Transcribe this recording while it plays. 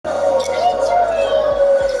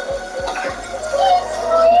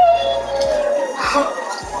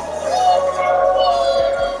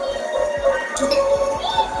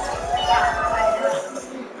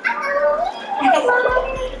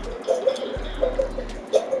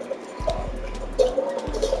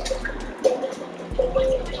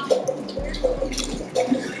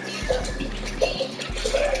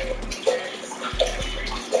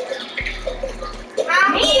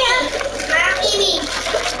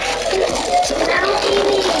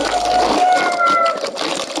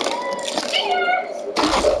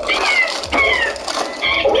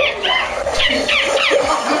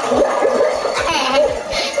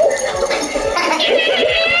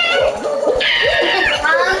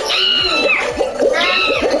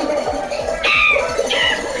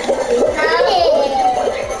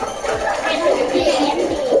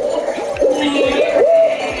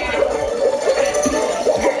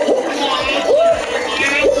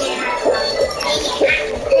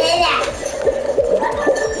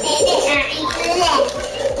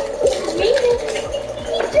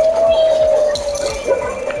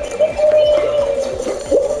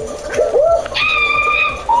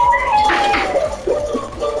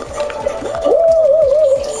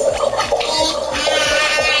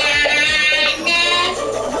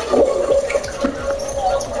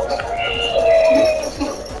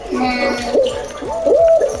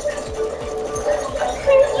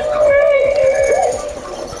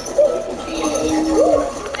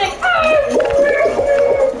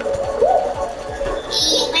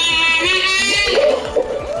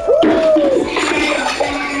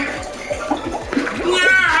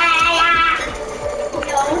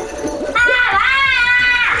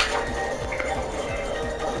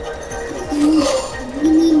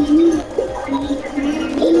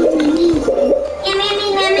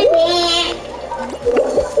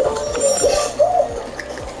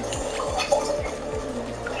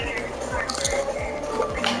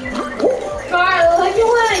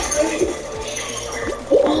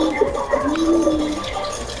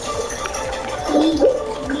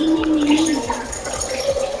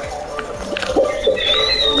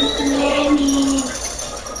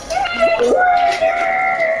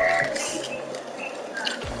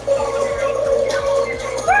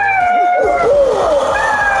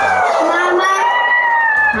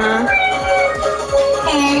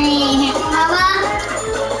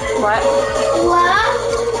What? What?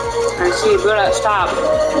 I see, Buddha, stop.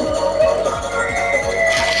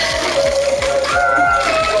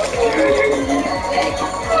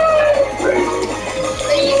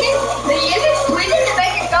 You can squeeze it to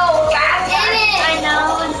make it go fast. I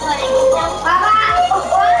know, it's like, Papa,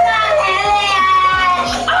 what's that alien?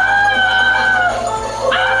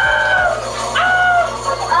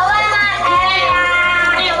 Oh, I'm not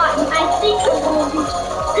alien. I think it will be.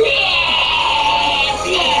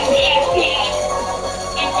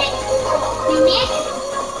 You need?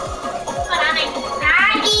 Hold on, I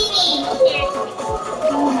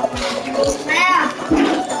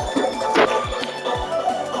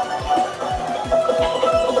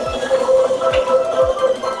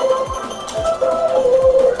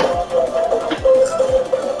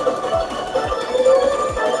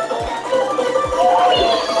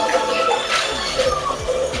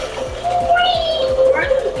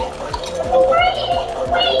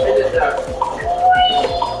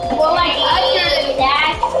well, like under the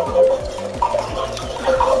deck.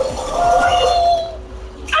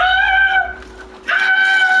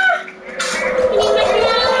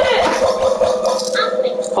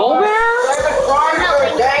 Oh, man?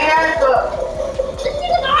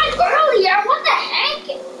 Earlier, what the heck?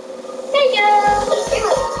 Hey,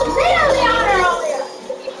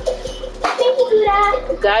 thank you, Buddha.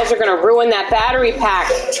 You guys are gonna ruin that battery pack.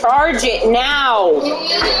 Charge it now.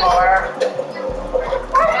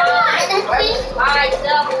 I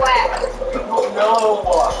double whack. No,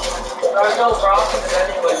 there's no problems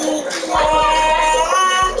anyway.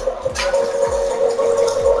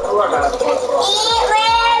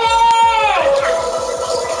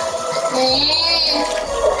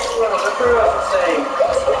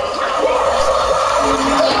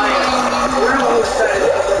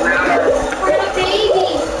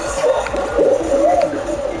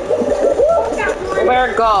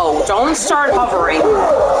 Where go? Don't start hovering.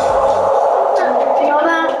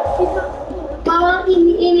 Mama,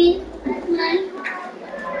 Amy.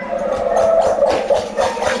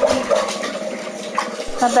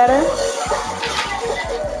 That better?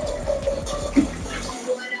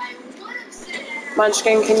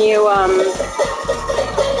 Munchkin, can you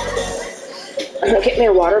get me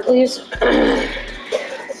a water, please?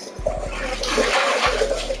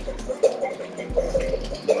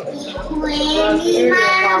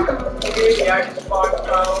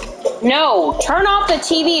 No, turn off the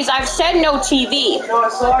TVs. I've said no TV. No,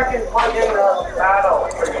 so I can plug in the battle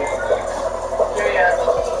for you. Yeah.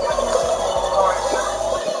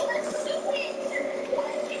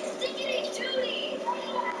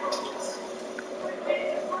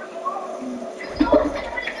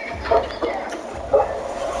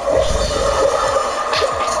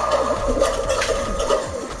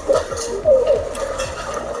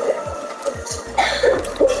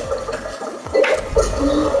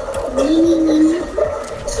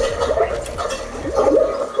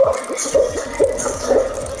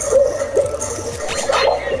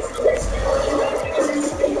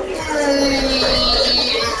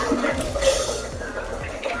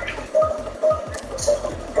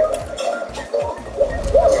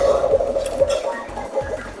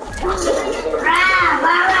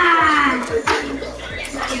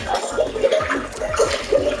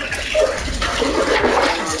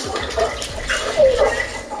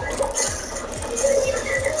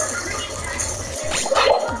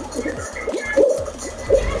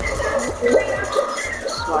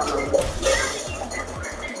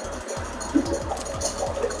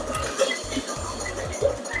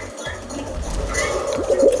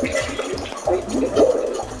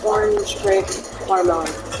 Orange, grape, watermelon.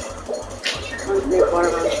 Orange, grape,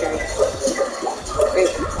 watermelon, cherry.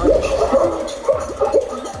 Grape, orange.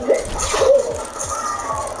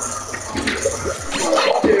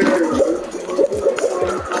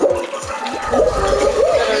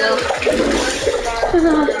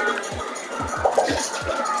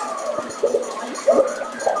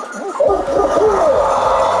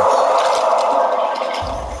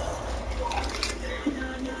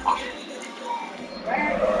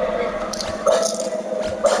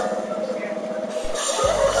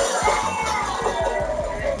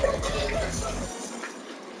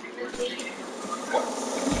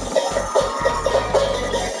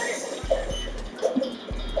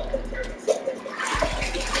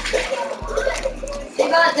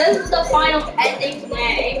 This is the final ending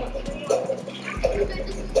name.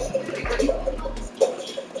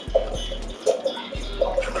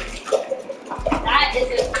 That is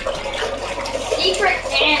a secret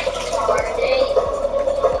dance party.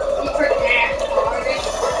 Secret dance party.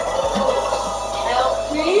 Help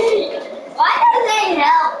me. Why does they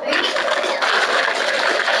help me?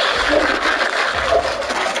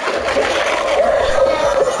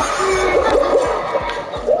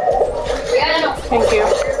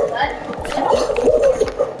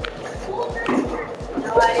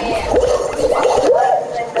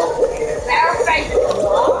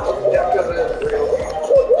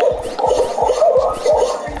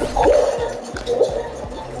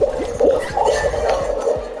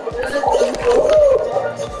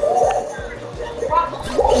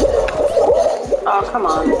 come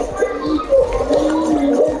on.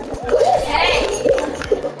 Hey.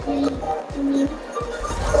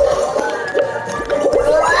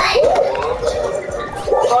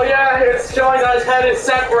 Oh yeah, it's showing that his head is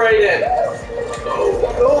separated.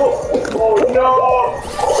 Oh no!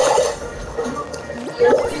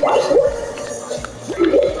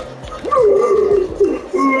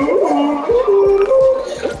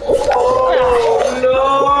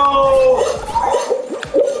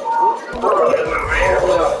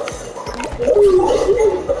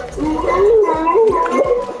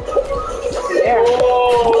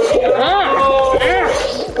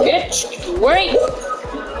 Bitch, wait.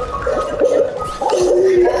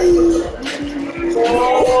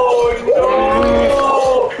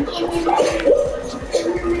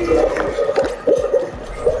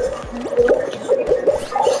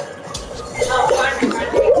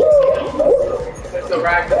 There's a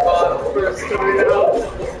ragdoll first coming out.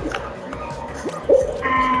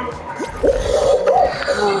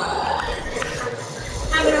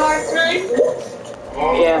 Having a hard time?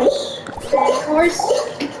 Yes. Of course.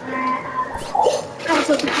 I'm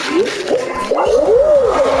so confused.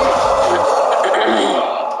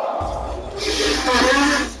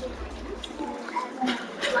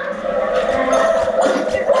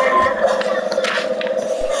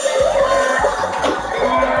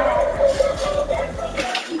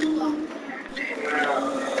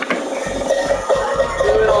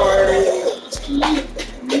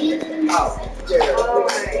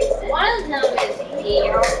 One of them is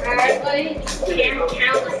hero apparently. Can't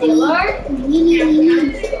count the Lord.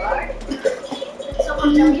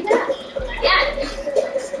 Someone tell me that? Yeah.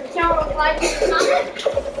 Someone replied to the comment?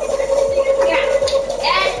 Yeah.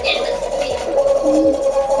 That is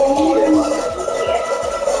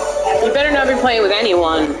You better not be playing with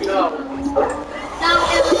anyone. No. No,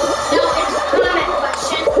 it's a comment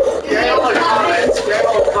question. Grandma comments, and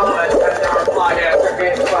then reply after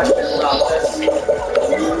getting questions about this.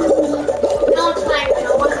 No, it's fine. No,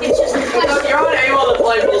 it's just a question. You're unable to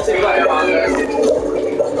play multiplayer on this.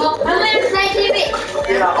 Well, I'm gonna play TV.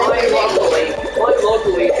 Yeah, only locally. Only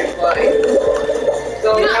locally you can play. So,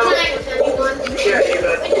 I'm not playing with anyone. yeah, you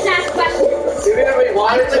I just ask questions. Even if we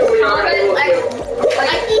wanted to, we aren't able to.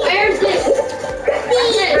 Like, where's this?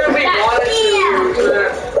 Even if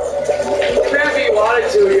we wanted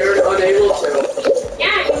to, you're unable to.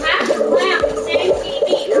 Yeah, you have to play on the same TV.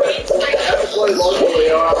 You have to play locally,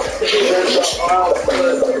 or else you're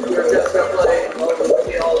just gonna play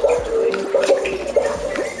locally all locally.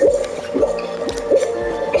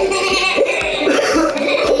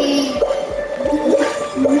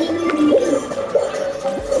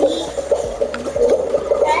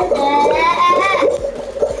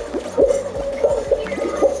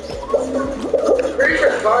 Pretty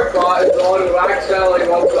sure Cardbot is the one who accidentally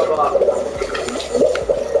woke them up.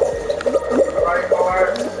 Right, Mark?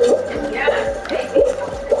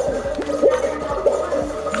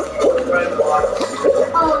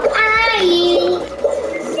 Oh, hi!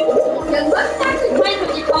 Because what's actually playing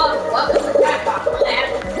when you call it welcome to Crackpot, man?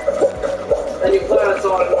 And you play on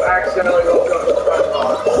someone who accidentally woke up with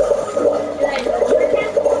Cardbot.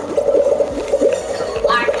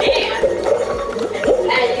 Black man.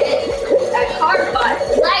 And it's a Cardbot,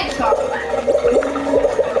 leg Cardbot.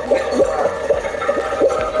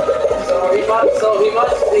 So he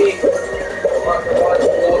must be what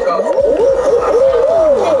woke up.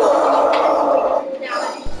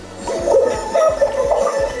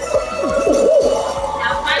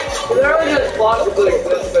 There are just possibly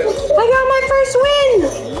existing. I got my first win.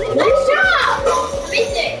 Nice job!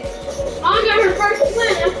 Amazing! Mom got her first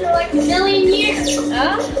win after like a million years.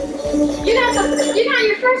 Huh? You got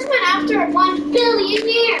your first win after 1 billion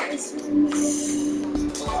years.